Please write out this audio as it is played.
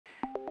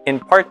In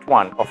part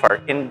 1 of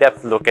our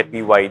in-depth look at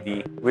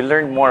BYD, we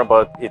learned more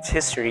about its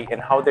history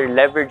and how they're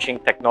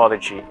leveraging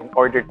technology in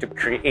order to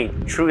create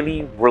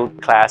truly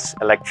world-class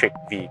electric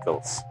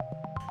vehicles.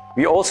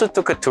 We also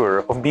took a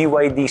tour of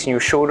BYD's new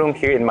showroom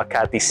here in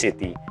Makati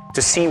City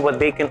to see what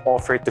they can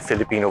offer to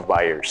Filipino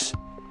buyers.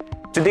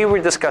 Today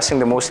we're discussing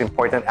the most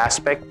important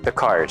aspect, the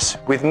cars.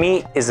 With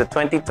me is the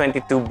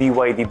 2022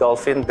 BYD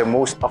Dolphin, the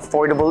most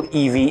affordable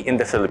EV in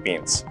the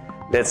Philippines.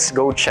 Let's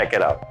go check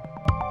it out.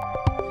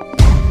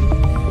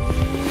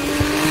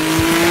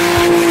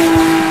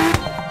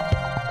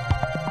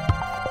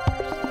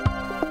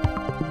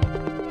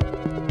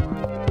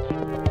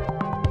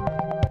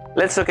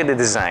 Let's look at the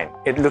design.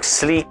 It looks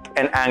sleek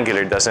and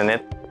angular, doesn't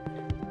it?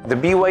 The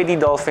BYD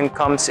Dolphin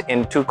comes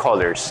in two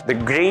colors. The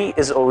gray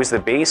is always the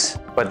base,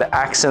 but the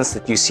accents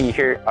that you see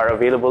here are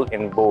available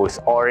in both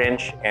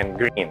orange and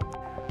green.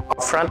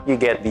 Up front, you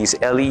get these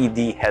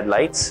LED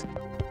headlights.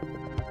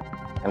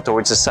 And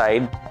towards the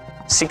side,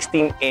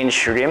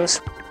 16-inch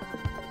rims.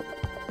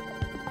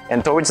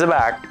 And towards the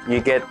back, you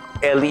get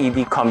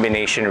LED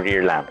combination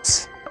rear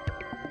lamps.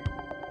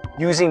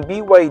 Using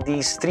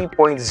BYD's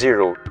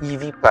 3.0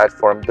 EV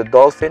platform, the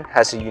Dolphin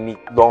has a unique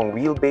long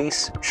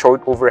wheelbase,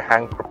 short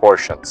overhang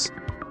proportions.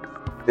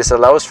 This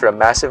allows for a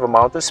massive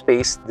amount of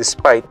space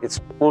despite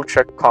its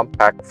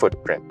ultra-compact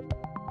footprint.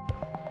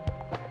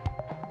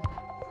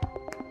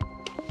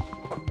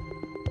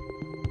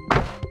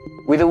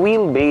 With a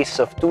wheelbase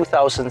of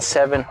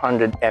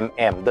 2,700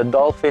 mm, the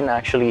Dolphin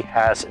actually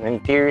has an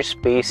interior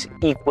space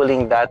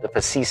equaling that of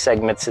a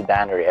C-segment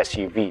sedan or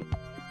SUV.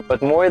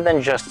 But more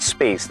than just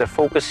space, the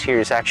focus here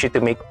is actually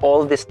to make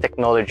all this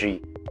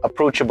technology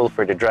approachable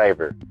for the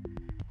driver.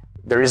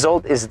 The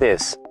result is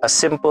this: a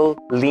simple,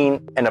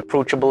 lean, and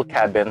approachable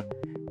cabin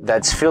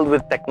that's filled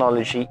with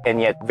technology and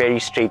yet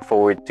very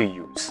straightforward to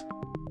use.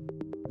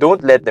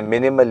 Don't let the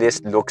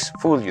minimalist looks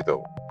fool you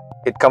though.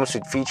 It comes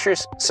with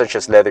features such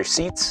as leather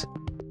seats,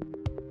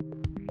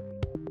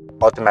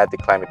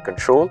 automatic climate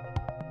control,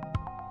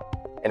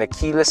 and a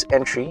keyless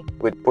entry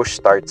with push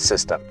start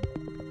system.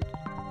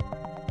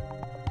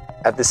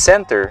 At the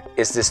center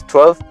is this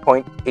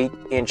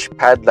 12.8-inch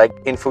pad-like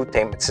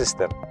infotainment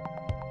system.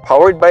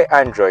 Powered by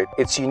Android,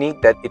 it's unique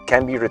that it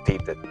can be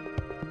rotated.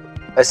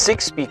 A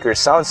 6-speaker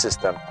sound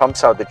system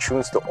pumps out the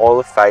tunes to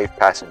all 5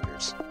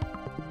 passengers.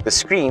 The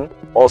screen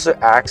also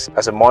acts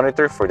as a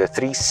monitor for the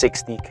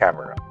 360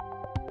 camera.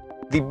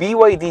 The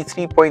BYD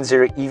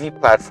 3.0 EV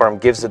platform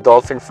gives the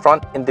Dolphin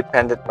front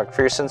independent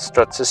McPherson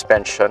strut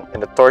suspension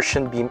and a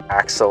torsion beam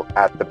axle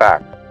at the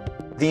back.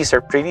 These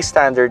are pretty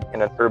standard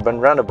in an urban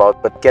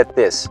runabout, but get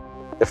this,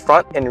 the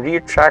front and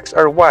rear tracks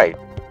are wide.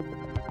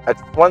 At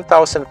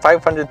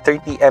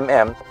 1,530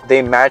 mm,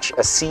 they match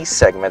a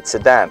C-segment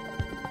sedan.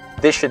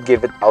 This should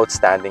give it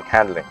outstanding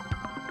handling.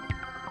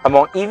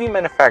 Among EV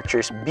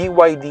manufacturers,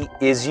 BYD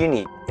is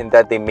unique in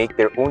that they make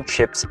their own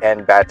chips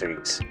and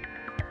batteries.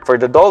 For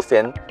the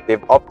Dolphin,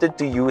 they've opted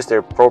to use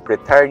their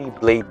proprietary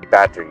Blade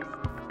battery.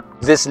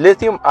 This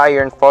lithium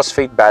iron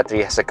phosphate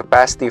battery has a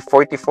capacity of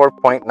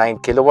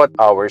 44.9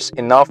 kilowatt-hours,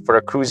 enough for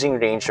a cruising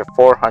range of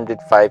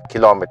 405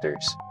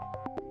 kilometers.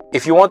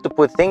 If you want to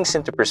put things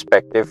into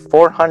perspective,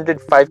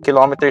 405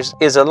 kilometers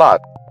is a lot.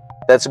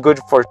 That's good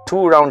for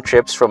 2 round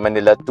trips from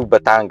Manila to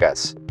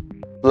Batangas.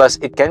 Plus,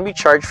 it can be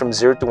charged from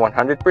 0 to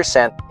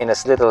 100% in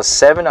as little as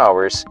 7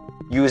 hours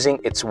using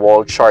its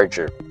wall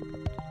charger.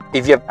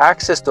 If you have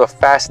access to a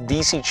fast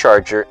DC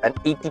charger, an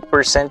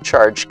 80%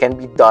 charge can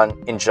be done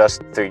in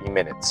just 30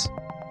 minutes.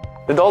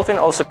 The Dolphin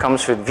also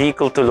comes with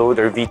vehicle-to-load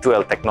or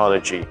V2L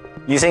technology.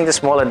 Using the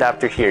small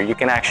adapter here, you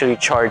can actually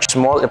charge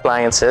small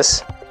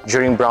appliances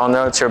during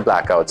brownouts or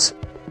blackouts.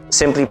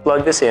 Simply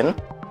plug this in,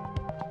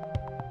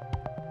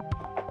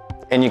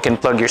 and you can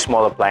plug your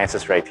small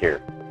appliances right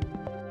here.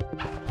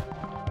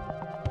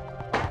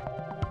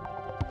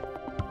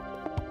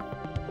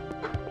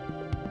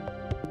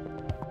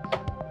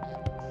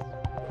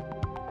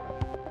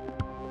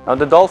 Now,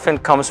 the Dolphin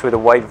comes with a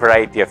wide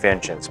variety of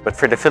engines, but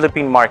for the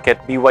Philippine market,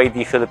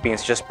 BYD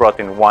Philippines just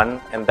brought in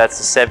one, and that's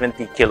the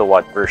 70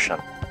 kilowatt version.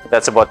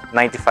 That's about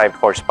 95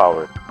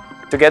 horsepower.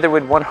 Together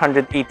with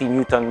 180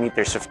 Newton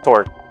meters of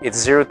torque, its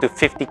 0 to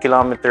 50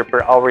 km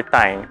per hour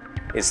time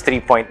is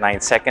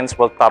 3.9 seconds,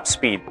 while top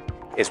speed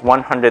is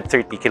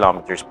 130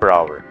 km per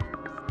hour.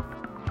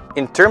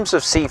 In terms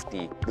of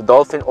safety, the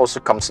Dolphin also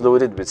comes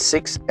loaded with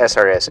 6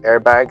 SRS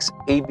airbags,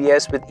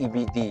 ABS with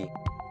EBD,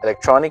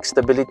 electronic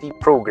stability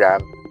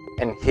program,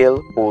 and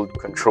hill hold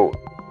control.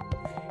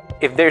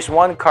 If there's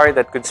one car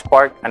that could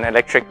spark an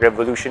electric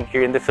revolution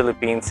here in the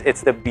Philippines,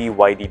 it's the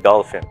BYD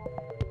Dolphin.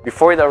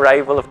 Before the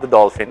arrival of the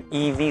Dolphin,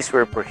 EVs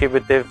were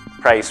prohibitive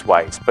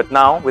price-wise, but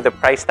now with a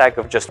price tag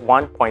of just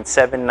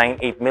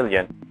 1.798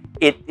 million,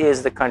 it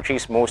is the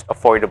country's most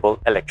affordable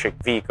electric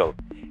vehicle.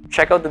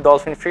 Check out the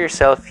Dolphin for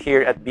yourself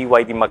here at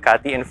BYD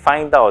Makati and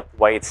find out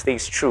why it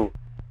stays true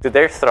to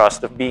their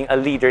thrust of being a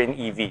leader in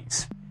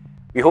EVs.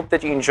 We hope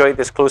that you enjoyed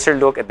this closer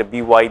look at the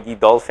BYD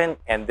Dolphin,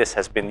 and this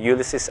has been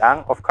Ulysses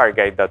Ang of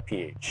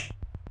CarGuide.PH.